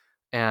exists.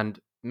 And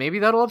maybe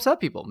that'll upset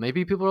people.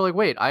 Maybe people are like,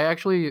 wait,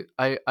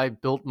 I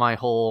built my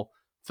whole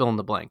fill in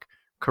the blank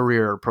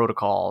career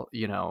protocol,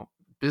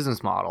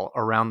 business model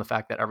around the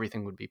fact that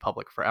everything would be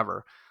public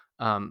forever.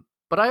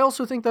 But I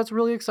also think that's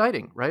really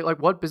exciting, right?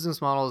 Like what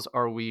business models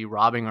are we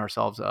robbing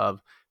ourselves of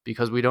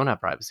because we don't have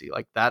privacy?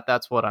 Like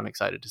that's what I'm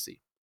excited to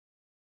see.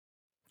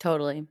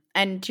 Totally.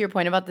 And to your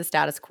point about the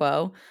status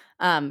quo,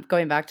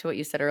 going back to what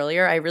you said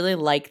earlier, I really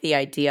like the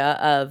idea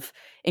of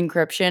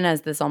encryption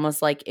as this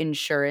almost like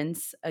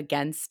insurance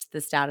against the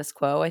status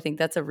quo. I think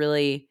that's a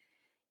really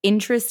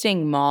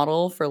interesting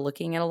model for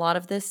looking at a lot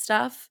of this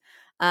stuff,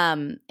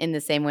 in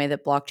the same way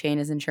that blockchain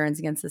is insurance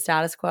against the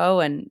status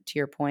quo. And to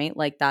your point,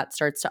 like that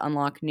starts to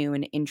unlock new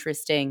and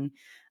interesting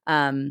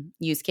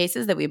use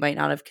cases that we might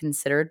not have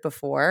considered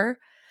before,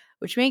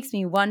 which makes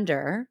me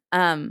wonder,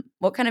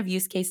 what kind of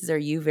use cases are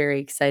you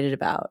very excited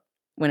about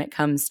when it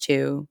comes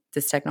to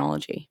this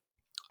technology?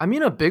 I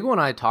mean, a big one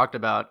I talked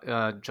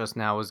about just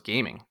now was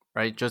gaming,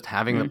 right? Just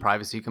having the Mm.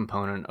 privacy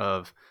component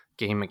of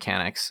game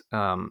mechanics.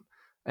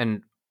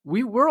 And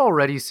we're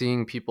already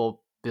seeing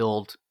people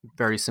build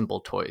very simple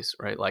toys,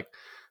 right? Like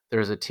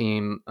there's a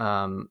team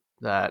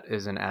that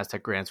is an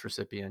Aztec Grants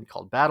recipient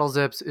called Battle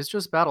Zips. It's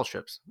just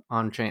battleships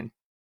on chain.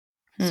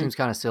 Hmm. Seems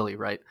kind of silly,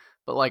 right?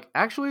 But like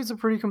actually it's a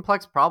pretty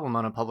complex problem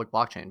on a public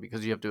blockchain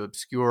because you have to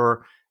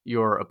obscure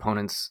your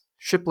opponent's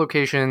ship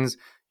locations,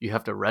 you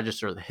have to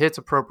register the hits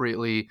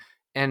appropriately,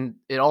 and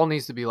it all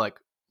needs to be like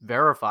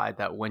verified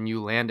that when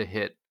you land a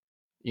hit,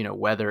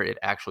 whether it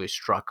actually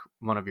struck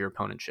one of your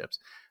opponent's ships.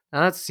 Now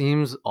that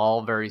seems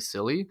all very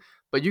silly,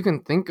 But you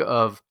can think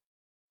of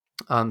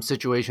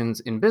situations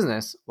in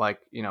business, like,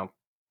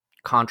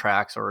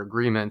 contracts or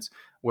agreements,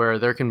 where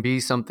there can be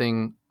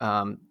something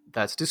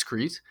that's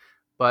discrete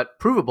but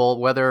provable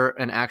whether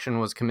an action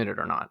was committed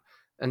or not.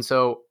 And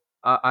so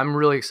I'm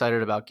really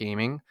excited about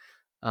gaming.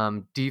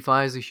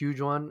 DeFi is a huge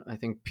one. I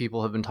think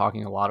people have been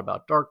talking a lot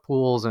about dark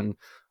pools and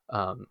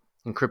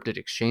encrypted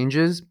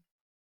exchanges,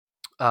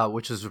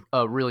 which is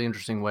a really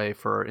interesting way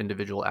for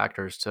individual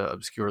actors to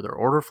obscure their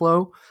order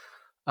flow.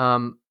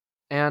 Um,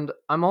 and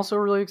I'm also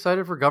really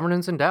excited for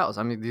governance and DAOs.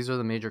 I mean, these are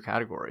the major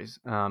categories.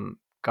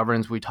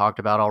 Governance we talked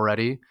about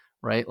already,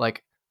 right?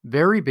 Like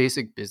very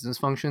basic business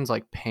functions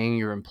like paying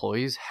your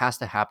employees has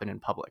to happen in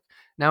public.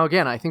 Now,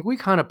 again, I think we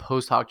kind of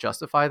post hoc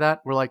justify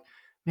that. We're like,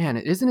 man,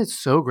 isn't it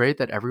so great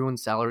that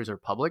everyone's salaries are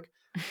public?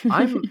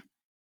 I'm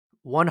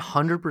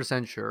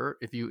 100% sure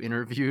if you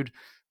interviewed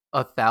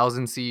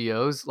 1,000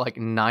 CEOs, like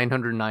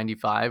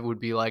 995 would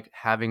be like,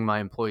 having my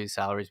employees'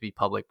 salaries be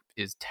public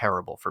is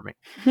terrible for me.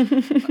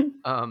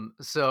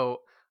 So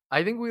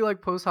I think we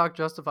like post hoc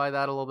justify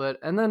that a little bit.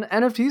 And then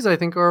NFTs, I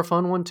think, are a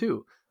fun one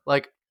too.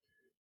 Like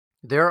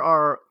there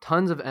are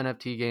tons of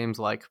NFT games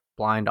like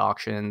blind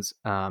auctions,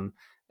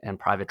 and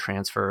private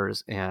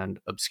transfers and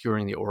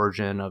obscuring the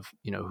origin of,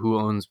 who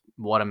owns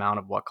what amount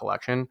of what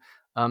collection,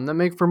 that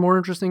make for more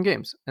interesting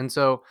games. And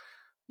so,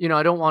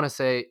 I don't want to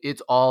say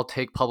it's all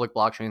take public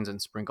blockchains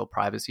and sprinkle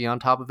privacy on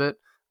top of it.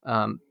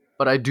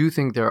 But I do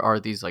think there are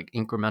these like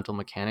incremental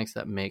mechanics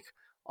that make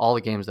all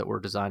the games that we're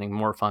designing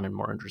more fun and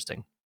more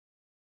interesting.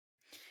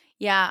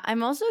 Yeah,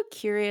 I'm also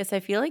curious. I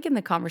feel like in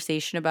the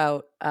conversation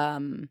about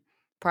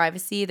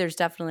privacy, there's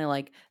definitely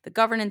like the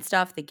governance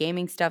stuff, the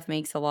gaming stuff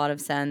makes a lot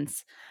of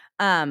sense.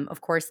 Of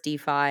course,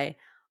 DeFi.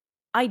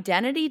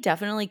 Identity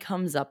definitely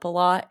comes up a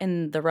lot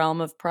in the realm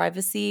of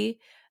privacy.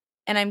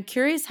 And I'm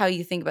curious how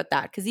you think about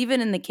that. Because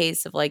even in the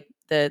case of like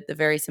the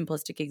very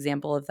simplistic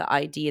example of the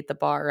ID at the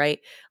bar, right?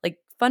 Like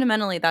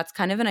fundamentally, that's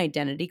kind of an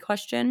identity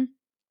question.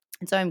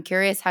 And so I'm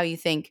curious how you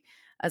think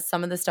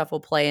some of the stuff will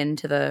play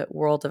into the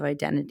world of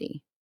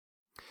identity.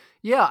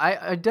 Yeah,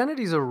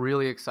 identity is a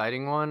really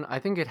exciting one. I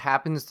think it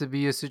happens to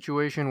be a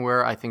situation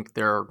where I think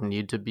there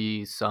need to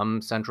be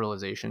some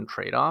centralization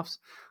trade-offs,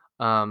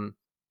 um,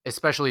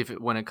 especially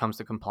when it comes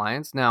to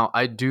compliance. Now,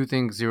 I do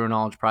think zero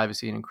knowledge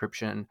privacy and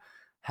encryption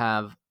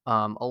have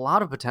a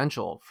lot of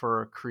potential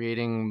for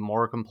creating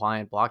more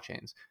compliant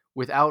blockchains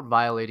without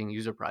violating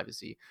user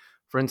privacy.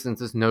 For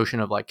instance, this notion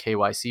of like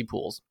KYC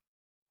pools.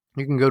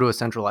 You can go to a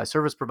centralized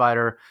service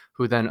provider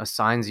who then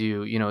assigns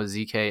you, a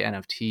ZK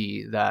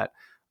NFT that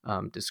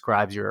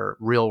describes your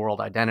real world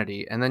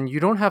identity, and then you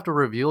don't have to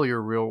reveal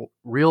your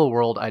real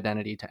world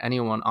identity to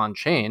anyone on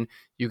chain.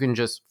 You can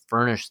just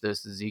furnish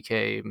this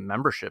ZK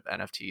membership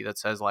NFT that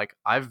says like,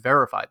 I've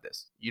verified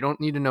this. You don't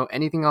need to know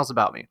anything else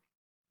about me.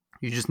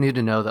 You just need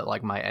to know that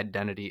like my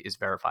identity is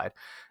verified.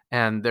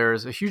 And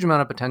there's a huge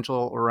amount of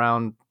potential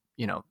around,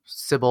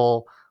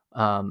 Sybil,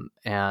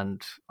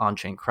 and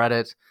on-chain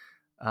credit,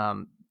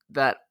 um,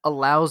 that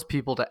allows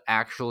people to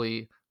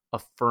actually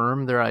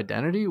affirm their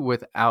identity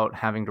without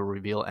having to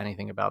reveal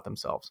anything about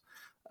themselves.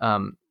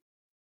 Um,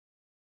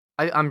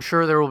 I'm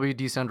sure there will be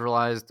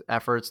decentralized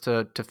efforts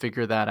to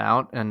figure that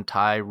out and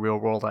tie real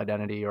world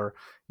identity, or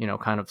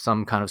kind of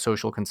some kind of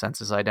social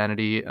consensus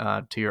identity,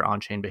 to your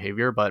on chain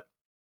behavior. But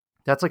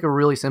that's like a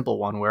really simple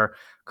one where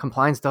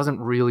compliance doesn't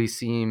really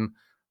seem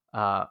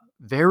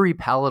very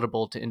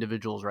palatable to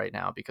individuals right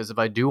now. Because if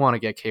I do want to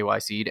get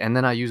KYC'd and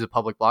then I use a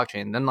public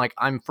blockchain, then like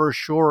I'm for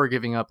sure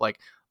giving up like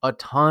a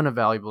ton of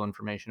valuable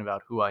information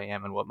about who I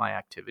am and what my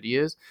activity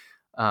is.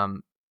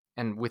 Um,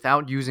 and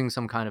without using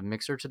some kind of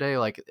mixer today,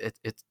 like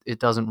it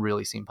doesn't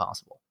really seem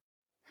possible.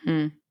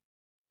 Hmm.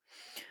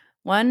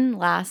 One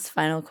last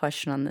final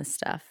question on this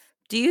stuff.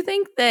 Do you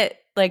think that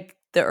like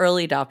the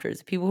early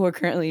adopters, people who are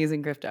currently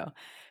using crypto,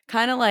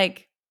 kind of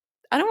like,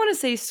 I don't want to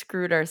say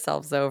screwed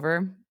ourselves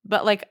over,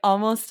 but like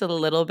almost a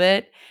little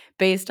bit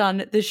based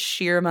on the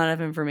sheer amount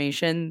of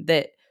information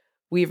that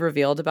we've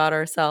revealed about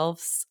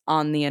ourselves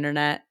on the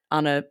internet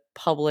on a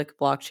public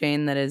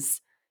blockchain that is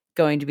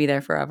going to be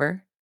there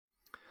forever?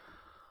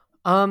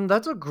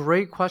 That's a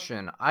great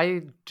question.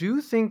 I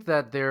do think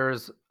that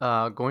there's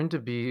a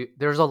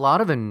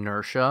lot of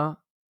inertia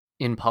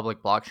in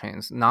public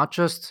blockchains, not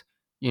just,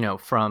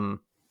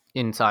 from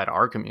inside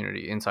our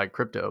community, inside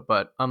crypto,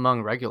 but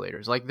among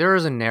regulators. Like there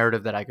is a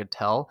narrative that I could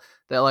tell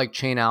that like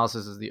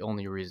Chainalysis is the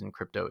only reason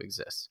crypto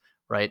exists,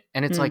 right?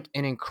 And it's Hmm. like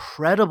an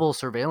incredible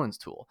surveillance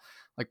tool.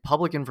 Like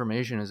public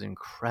information is an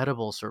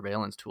incredible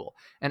surveillance tool.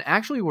 And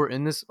actually we're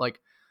in this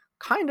like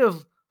kind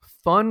of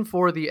fun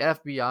for the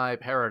FBI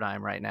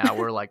paradigm right now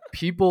where like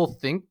people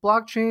think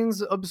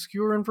blockchains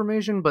obscure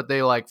information, but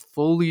they like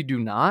fully do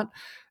not.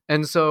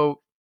 And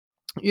so,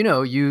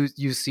 you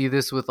see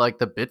this with like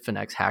the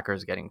Bitfinex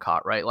hackers getting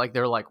caught, right? Like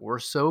they're like, we're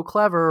so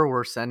clever,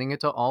 we're sending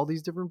it to all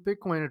these different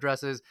Bitcoin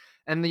addresses.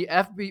 And the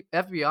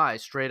FBI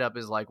straight up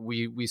is like,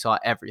 we saw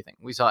everything.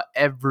 We saw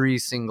every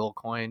single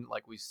coin.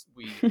 Like we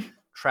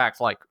tracked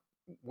like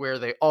where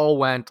they all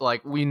went.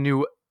 Like we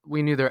knew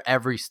their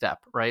every step,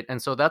 right? And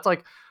so that's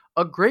like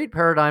a great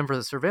paradigm for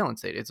the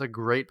surveillance state. It's a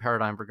great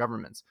paradigm for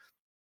governments.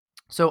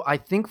 So I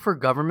think for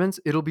governments,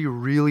 it'll be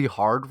really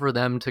hard for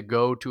them to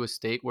go to a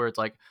state where it's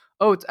like,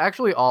 oh, it's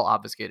actually all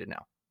obfuscated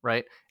now,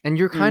 right? And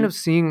you're kind of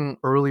seeing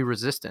early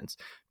resistance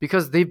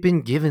because they've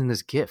been given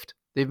this gift.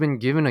 They've been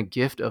given a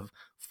gift of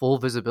full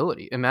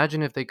visibility.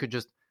 Imagine if they could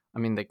just, I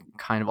mean, they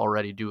kind of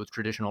already do with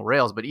traditional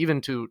rails, but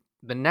even to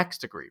the next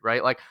degree,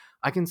 right? Like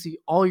I can see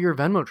all your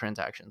Venmo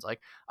transactions.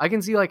 Like I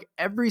can see like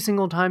every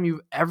single time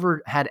you've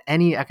ever had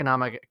any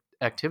economic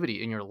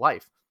activity in your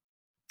life.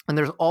 And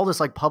there's all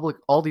this like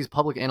all these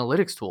public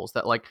analytics tools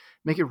that like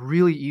make it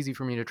really easy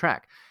for me to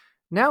track.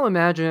 Now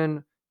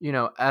imagine,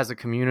 as a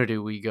community,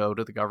 we go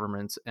to the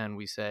governments and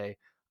we say,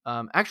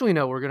 actually,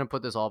 no, we're going to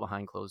put this all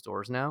behind closed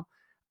doors now.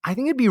 I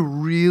think it'd be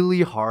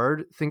really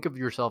hard. Think of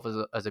yourself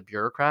as a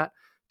bureaucrat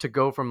to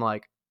go from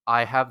like,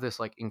 I have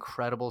this like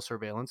incredible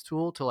surveillance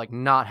tool to like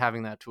not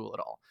having that tool at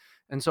all.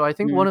 And so I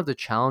think one of the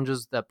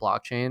challenges that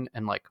blockchain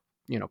and like,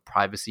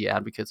 privacy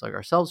advocates like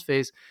ourselves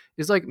face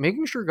is like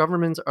making sure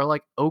governments are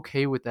like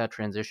okay with that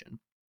transition.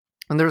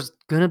 And there's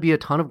going to be a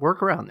ton of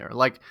work around there.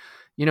 Like,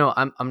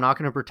 I'm not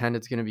going to pretend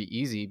it's going to be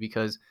easy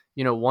because,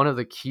 one of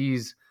the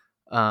keys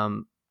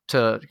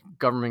to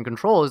government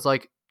control is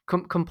like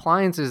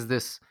compliance is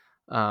this,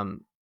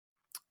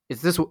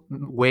 it's this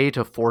way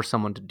to force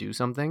someone to do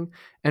something.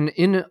 And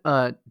in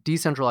a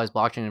decentralized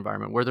blockchain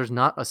environment where there's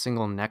not a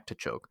single neck to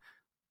choke,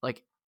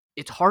 like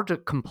it's hard to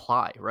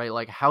comply, right?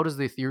 Like how does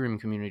the Ethereum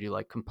community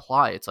like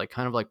comply? It's like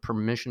kind of like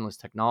permissionless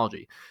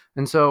technology.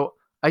 And so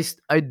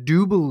I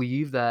do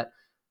believe that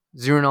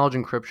zero knowledge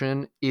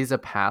encryption is a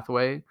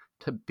pathway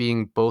to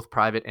being both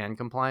private and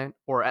compliant,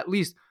 or at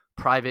least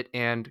private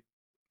and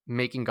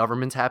making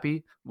governments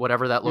happy,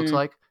 whatever that looks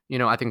like.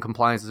 I think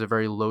compliance is a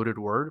very loaded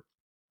word,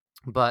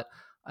 but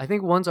I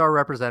think once our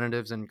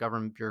representatives and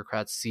government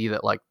bureaucrats see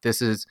that like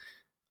this is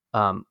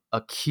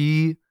a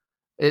key,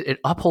 it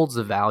upholds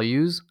the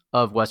values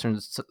of Western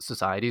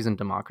societies and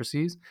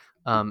democracies.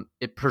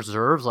 It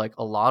preserves like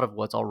a lot of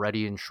what's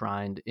already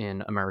enshrined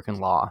in American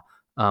law,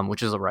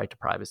 which is a right to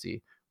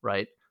privacy,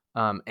 right?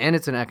 And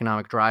it's an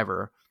economic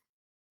driver.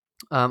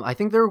 I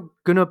think they're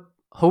going to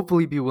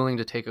hopefully be willing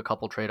to take a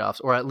couple trade-offs,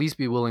 or at least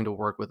be willing to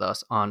work with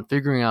us on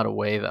figuring out a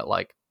way that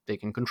like they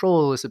can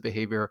control illicit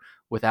behavior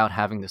without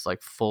having this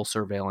like full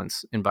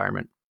surveillance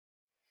environment.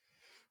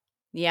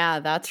 Yeah,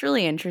 that's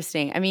really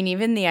interesting. I mean,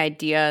 even the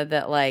idea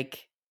that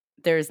like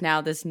there's now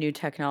this new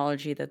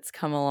technology that's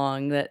come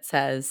along that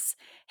says,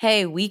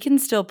 hey, we can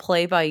still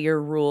play by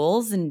your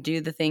rules and do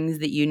the things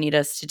that you need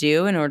us to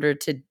do in order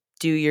to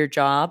do your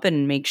job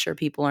and make sure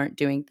people aren't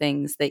doing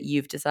things that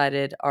you've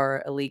decided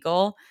are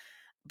illegal.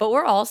 But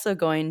we're also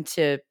going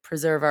to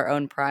preserve our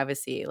own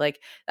privacy. Like,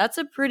 that's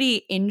a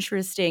pretty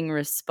interesting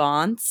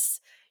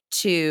response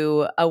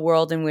to a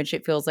world in which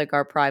it feels like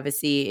our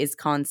privacy is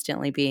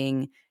constantly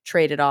being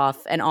traded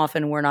off. And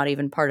often we're not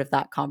even part of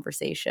that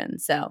conversation.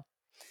 So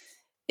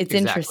it's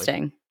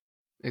interesting.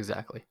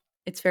 Exactly.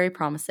 It's very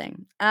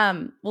promising.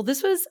 Well,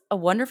 this was a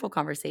wonderful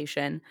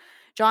conversation.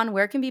 Jon,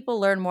 where can people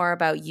learn more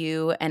about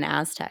you and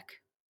Aztec?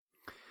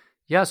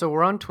 Yeah, so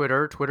we're on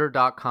Twitter,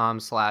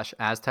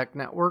 twitter.com/Aztec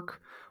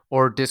Network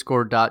or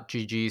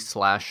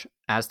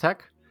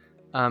discord.gg/Aztec.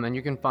 And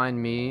you can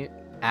find me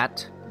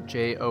at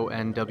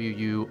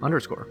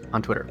JONWU_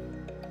 on Twitter.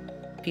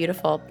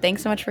 Beautiful.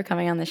 Thanks so much for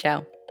coming on the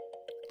show.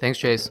 Thanks,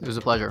 Chase. It was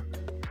a pleasure.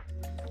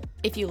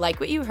 If you like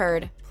what you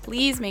heard,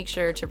 please make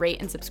sure to rate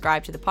and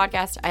subscribe to the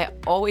podcast. I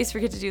always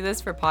forget to do this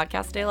for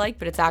podcasts I like,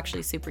 but it's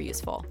actually super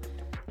useful.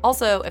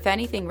 Also, if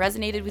anything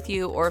resonated with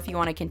you or if you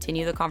want to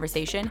continue the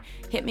conversation,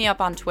 hit me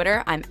up on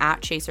Twitter. I'm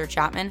at Chaser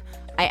Chapman.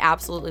 I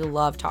absolutely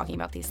love talking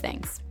about these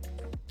things.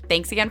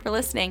 Thanks again for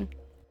listening.